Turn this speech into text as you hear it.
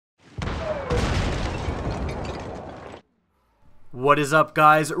What is up,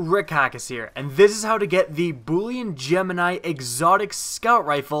 guys? Rick Hackus here, and this is how to get the Boolean Gemini exotic scout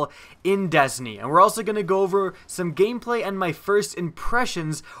rifle in Destiny. And we're also going to go over some gameplay and my first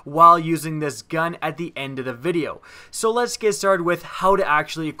impressions while using this gun at the end of the video. So let's get started with how to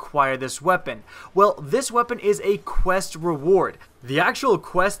actually acquire this weapon. Well, this weapon is a quest reward. The actual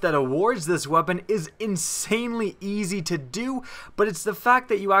quest that awards this weapon is insanely easy to do, but it's the fact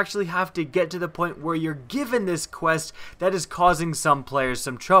that you actually have to get to the point where you're given this quest that is causing some players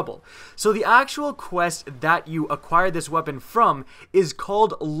some trouble. So the actual quest that you acquire this weapon from is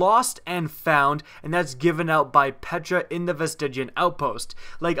called Lost and Found, and that's given out by Petra in the Vestigian Outpost.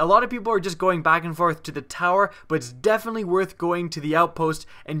 Like, a lot of people are just going back and forth to the tower, but it's definitely worth going to the outpost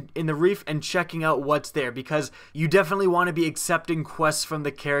and in the reef and checking out what's there, because you definitely want to be accepting quests from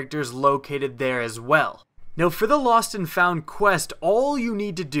the characters located there as well. Now, for the Lost and Found quest, all you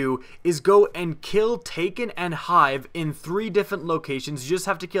need to do is go and kill Taken and Hive in 3 different locations. You just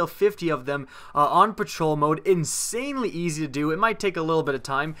have to kill 50 of them on patrol mode. Insanely easy to do. It might take a little bit of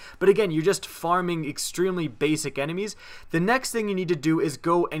time, but again, you're just farming extremely basic enemies. The next thing you need to do is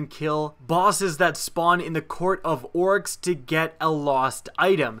go and kill bosses that spawn in the Court of Oryx to get a lost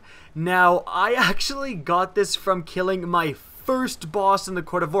item. Now, I actually got this from killing my first boss in the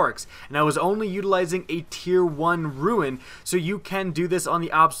Court of Oryx, and I was only utilizing a tier 1 ruin, so you can do this on the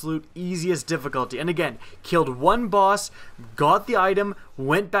absolute easiest difficulty. And again, killed one boss, got the item,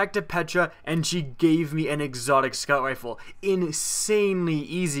 went back to Petra, and she gave me an exotic scout rifle. Insanely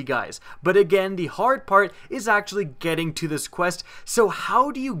easy, guys. But again, the hard part is actually getting to this quest. So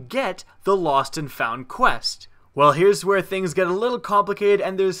how do you get the Lost and Found quest? Well, here's where things get a little complicated,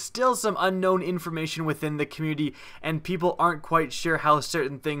 and there's still some unknown information within the community, and people aren't quite sure how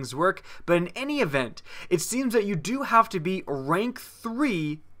certain things work. But in any event, it seems that you do have to be rank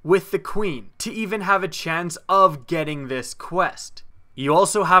 3 with the Queen to even have a chance of getting this quest. You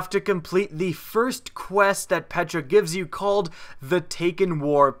also have to complete the first quest that Petra gives you, called the Taken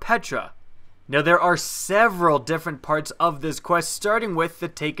War Petra. Now, there are several different parts of this quest, starting with the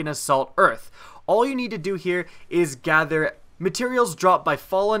Taken Assault Earth. All you need to do here is gather materials dropped by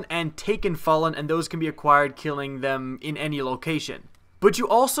Fallen and Taken Fallen, and those can be acquired killing them in any location. But you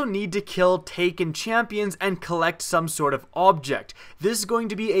also need to kill Taken champions and collect some sort of object. This is going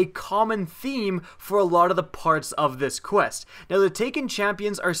to be a common theme for a lot of the parts of this quest. Now, the Taken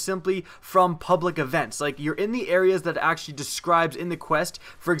champions are simply from public events. Like, you're in the areas that it actually describes in the quest.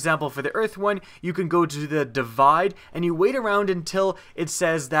 For example, for the Earth one, you can go to the Divide and you wait around until it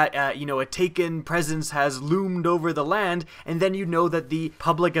says that, a Taken presence has loomed over the land, and then you know that the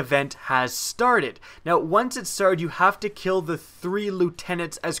public event has started. Now, once it's started, you have to kill the 3 lieutenants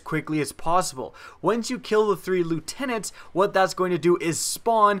as quickly as possible. Once you kill the 3 lieutenants, what that's going to do is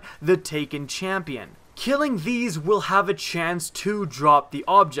spawn the Taken champion. Killing these will have a chance to drop the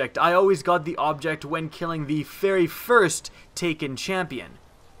object. I always got the object when killing the very first Taken champion.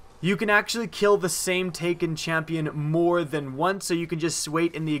 You can actually kill the same Taken champion more than once, so you can just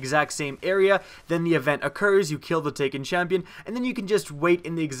wait in the exact same area, then the event occurs, you kill the Taken champion, and then you can just wait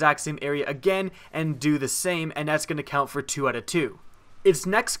in the exact same area again and do the same, and that's going to count for 2 out of 2. It's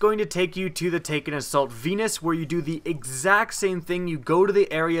next going to take you to the Taken Assault Venus, where you do the exact same thing. You go to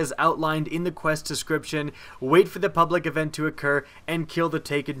the areas outlined in the quest description, wait for the public event to occur, and kill the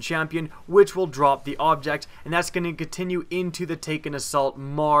Taken champion, which will drop the object, and that's going to continue into the Taken Assault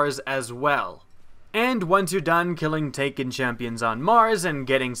Mars as well. And once you're done killing Taken champions on Mars and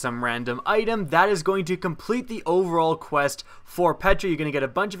getting some random item, that is going to complete the overall quest for Petra. You're going to get a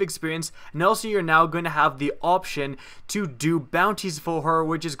bunch of experience, and also you're now going to have the option to do bounties for her,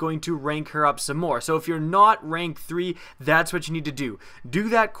 which is going to rank her up some more. So if you're not rank 3, that's what you need to do. Do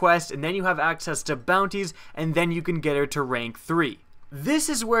that quest, and then you have access to bounties, and then you can get her to rank 3. This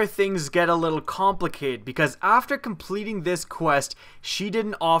is where things get a little complicated, because after completing this quest, she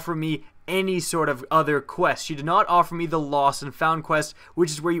didn't offer me any sort of other quest. She did not offer me the Lost and Found quest,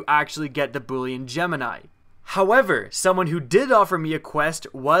 which is where you actually get the Boolean Gemini. However, someone who did offer me a quest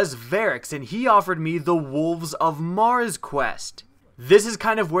was Varix, and he offered me the Wolves of Mars quest. This is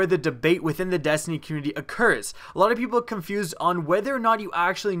kind of where the debate within the Destiny community occurs. A lot of people are confused on whether or not you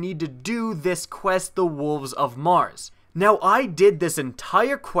actually need to do this quest, the Wolves of Mars. Now, I did this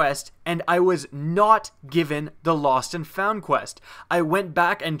entire quest, and I was not given the Lost and Found quest. I went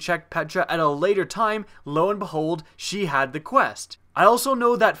back and checked Petra at a later time. Lo and behold, she had the quest. I also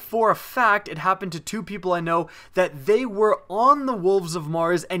know that for a fact, it happened to 2 people I know, that they were on the Wolves of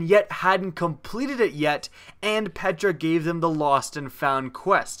Mars and yet hadn't completed it yet, and Petra gave them the Lost and Found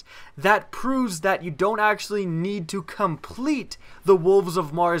quest. That proves that you don't actually need to complete the Wolves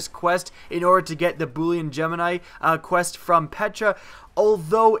of Mars quest in order to get the Boolean Gemini quest from Petra,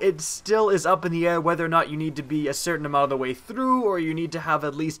 although it still is up in the air whether or not you need to be a certain amount of the way through, or you need to have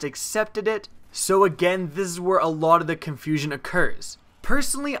at least accepted it. So again, this is where a lot of the confusion occurs.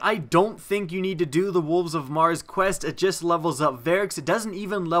 Personally, I don't think you need to do the Wolves of Mars quest. It just levels up Varix. It doesn't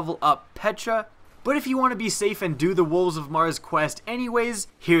even level up Petra. But if you want to be safe and do the Wolves of Mars quest anyways,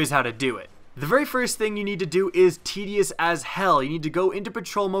 here's how to do it. The very first thing you need to do is tedious as hell. You need to go into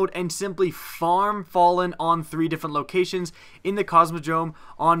patrol mode and simply farm Fallen on 3 different locations in the Cosmodrome,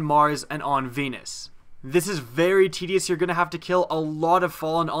 on Mars, and on Venus. This is very tedious. You're going to have to kill a lot of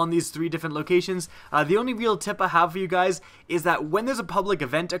Fallen on these 3 different locations. The only real tip I have for you guys is that when there's a public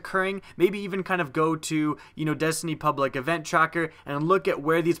event occurring, maybe even kind of go to, Destiny public event tracker and look at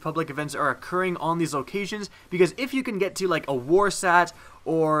where these public events are occurring on these locations, because if you can get to like a Warsat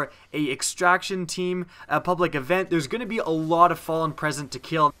or a extraction team, a public event, there's going to be a lot of Fallen present to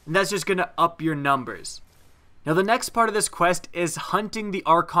kill, and that's just going to up your numbers. Now the next part of this quest is hunting the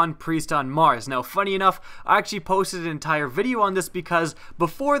Archon Priest on Mars. Now funny enough, I actually posted an entire video on this because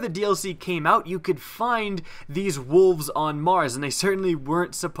before the DLC came out, you could find these wolves on Mars, and they certainly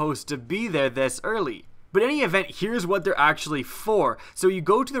weren't supposed to be there this early. But in any event, here's what they're actually for. So you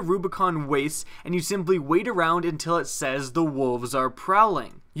go to the Rubicon Wastes and you simply wait around until it says the wolves are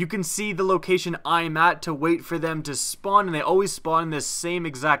prowling. You can see the location I'm at to wait for them to spawn, and they always spawn in this same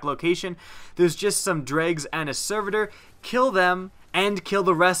exact location. There's just some dregs and a servitor. Kill them and kill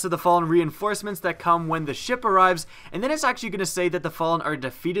the rest of the Fallen reinforcements that come when the ship arrives, and then it's actually going to say that the Fallen are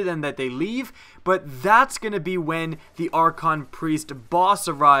defeated and that they leave, but that's going to be when the Archon Priest boss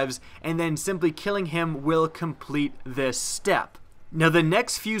arrives, and then simply killing him will complete this step. Now the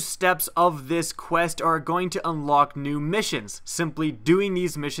next few steps of this quest are going to unlock new missions. Simply doing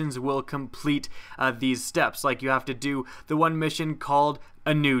these missions will complete these steps. Like you have to do the one mission called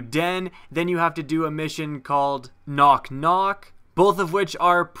A New Den, then you have to do a mission called Knock Knock, both of which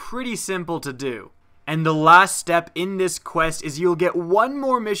are pretty simple to do. And the last step in this quest is you'll get one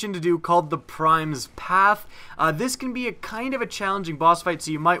more mission to do called the Prime's Path. This can be a kind of a challenging boss fight,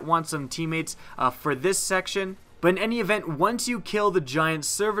 so you might want some teammates for this section. But in any event, once you kill the giant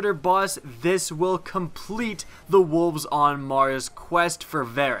servitor boss, this will complete the Wolves on Mars quest for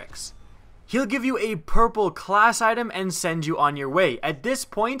Varix. He'll give you a purple class item and send you on your way. At this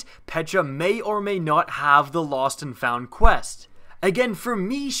point, Petra may or may not have the Lost and Found quest. Again, for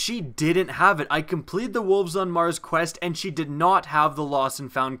me, she didn't have it. I completed the Wolves on Mars quest and she did not have the Lost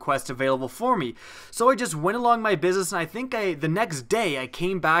and Found quest available for me. So I just went along my business, and I think the next day I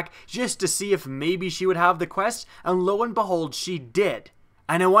came back just to see if maybe she would have the quest, and lo and behold, she did.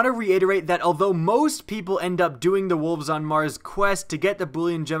 And I want to reiterate that although most people end up doing the Wolves on Mars quest to get the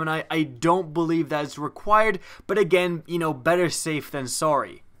Boolean Gemini, I don't believe that is required, but again, better safe than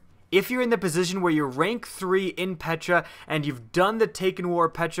sorry. If you're in the position where you're rank 3 in Petra and you've done the Taken War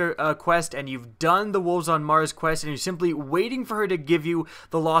Petra quest and you've done the Wolves on Mars quest and you're simply waiting for her to give you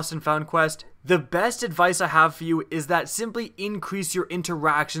the Lost and Found quest, the best advice I have for you is that simply increase your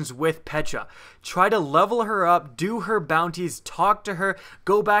interactions with Petra. Try to level her up, do her bounties, talk to her,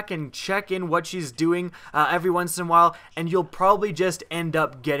 go back and check in what she's doing every once in a while, and you'll probably just end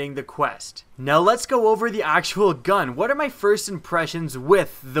up getting the quest. Now let's go over the actual gun. What are my first impressions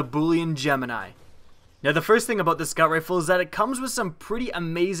with the Boolean Gemini? Now the first thing about the scout rifle is that it comes with some pretty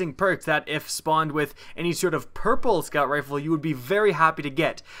amazing perks that if spawned with any sort of purple scout rifle you would be very happy to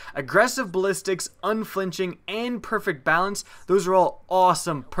get. Aggressive ballistics, unflinching, and perfect balance, those are all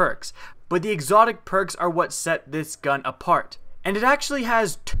awesome perks. But the exotic perks are what set this gun apart. And it actually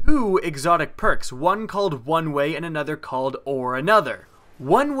has 2 exotic perks, one called One Way and another called Or Another.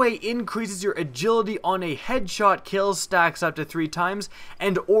 One Way increases your agility on a headshot kill, stacks up to 3 times,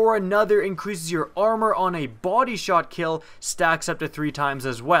 and Or Another increases your armor on a body shot kill, stacks up to 3 times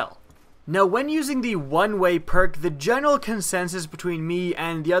as well. Now when using the One Way perk, the general consensus between me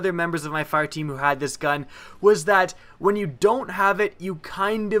and the other members of my fire team who had this gun was that when you don't have it, you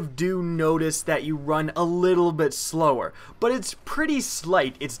kind of do notice that you run a little bit slower. But it's pretty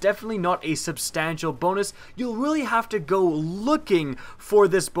slight. It's definitely not a substantial bonus. You'll really have to go looking for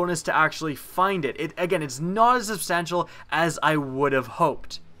this bonus to actually find it. Again, it's not as substantial as I would have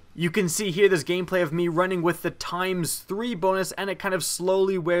hoped. You can see here this gameplay of me running with the ×3 bonus, and it kind of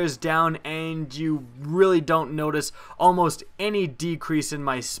slowly wears down and you really don't notice almost any decrease in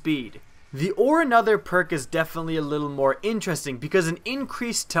my speed. The or another perk is definitely a little more interesting because an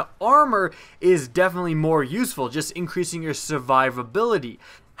increase to armor is definitely more useful, just increasing your survivability.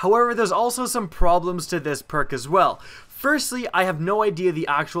 However, there's also some problems to this perk as well. Firstly, I have no idea the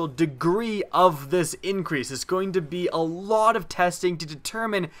actual degree of this increase. It's going to be a lot of testing to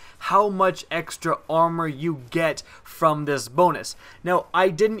determine how much extra armor you get from this bonus. Now, I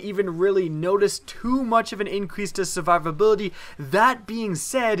didn't even really notice too much of an increase to survivability. That being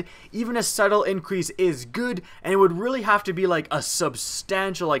said, even a subtle increase is good, and it would really have to be like a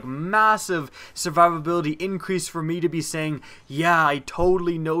substantial, like massive survivability increase for me to be saying, yeah, I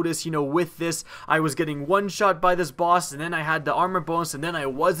totally noticed, you know, with this, I was getting one shot by this boss, and then I had the armor bonus, and then I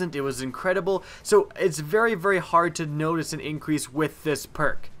wasn't. It was incredible. So it's very, very hard to notice an increase with this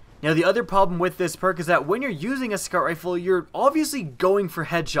perk. Now, the other problem with this perk is that when you're using a scout rifle, you're obviously going for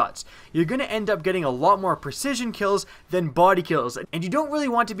headshots. You're going to end up getting a lot more precision kills than body kills, and you don't really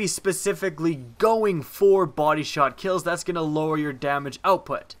want to be specifically going for body shot kills. That's going to lower your damage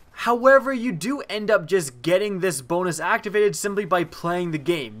output. However, you do end up just getting this bonus activated simply by playing the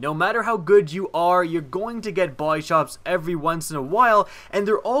game. No matter how good you are, you're going to get body shots every once in a while, and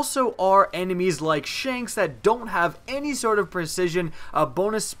there also are enemies like Shanks that don't have any sort of precision, a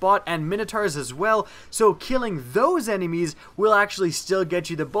bonus spot, and Minotaurs as well, so killing those enemies will actually still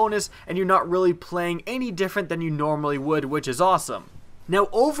get you the bonus, and you're not really playing any different than you normally would, which is awesome. Now,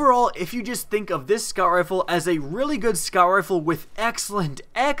 overall, if you just think of this scout rifle as a really good scout rifle with excellent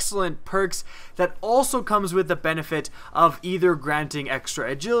perks that also comes with the benefit of either granting extra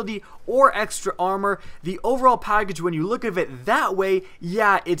agility or extra armor, the overall package, when you look at it that way,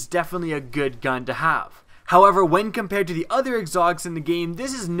 yeah, it's definitely a good gun to have. However, when compared to the other exotics in the game,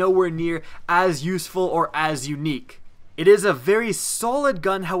 this is nowhere near as useful or as unique. It is a very solid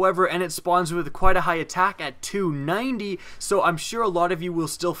gun, however, and it spawns with quite a high attack at 290, so I'm sure a lot of you will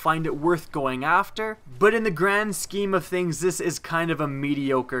still find it worth going after. But in the grand scheme of things, this is kind of a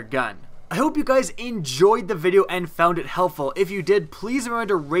mediocre gun. I hope you guys enjoyed the video and found it helpful. If you did, please remember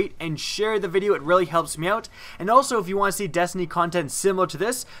to rate and share the video. It really helps me out. And also, if you want to see Destiny content similar to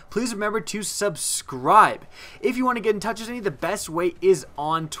this, please remember to subscribe. If you want to get in touch with me, the best way is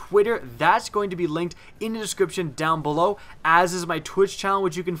on Twitter. That's going to be linked in the description down below, as is my Twitch channel,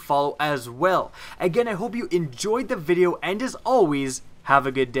 which you can follow as well. Again, I hope you enjoyed the video, and as always, have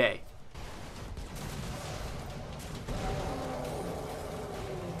a good day.